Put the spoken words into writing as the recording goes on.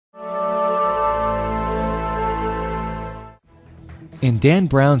In Dan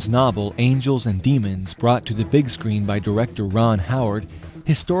Brown's novel Angels and Demons, brought to the big screen by director Ron Howard,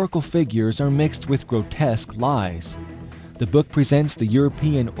 historical figures are mixed with grotesque lies. The book presents the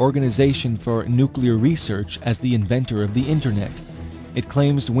European Organization for Nuclear Research as the inventor of the Internet. It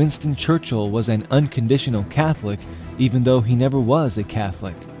claims Winston Churchill was an unconditional Catholic, even though he never was a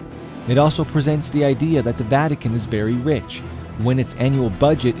Catholic. It also presents the idea that the Vatican is very rich, when its annual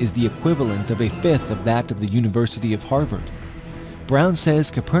budget is the equivalent of a fifth of that of the University of Harvard. Brown says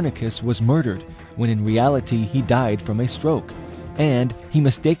Copernicus was murdered, when in reality he died from a stroke, and he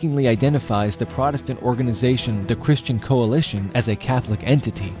mistakenly identifies the Protestant organization the Christian Coalition as a Catholic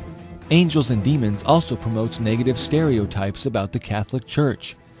entity. Angels and Demons also promotes negative stereotypes about the Catholic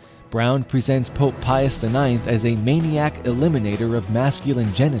Church. Brown presents Pope Pius IX as a maniac eliminator of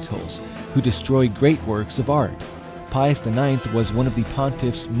masculine genitals who destroyed great works of art. Pius IX was one of the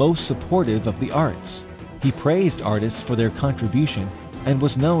pontiffs most supportive of the arts. He praised artists for their contribution and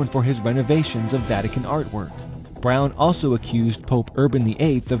was known for his renovations of Vatican artwork. Brown also accused Pope Urban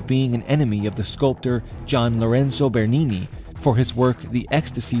VIII of being an enemy of the sculptor Gian Lorenzo Bernini for his work The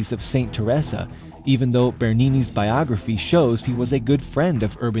Ecstasies of Saint Teresa, even though Bernini's biography shows he was a good friend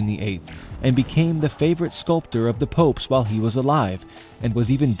of Urban VIII and became the favorite sculptor of the popes while he was alive, and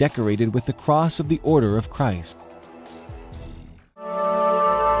was even decorated with the Cross of the Order of Christ.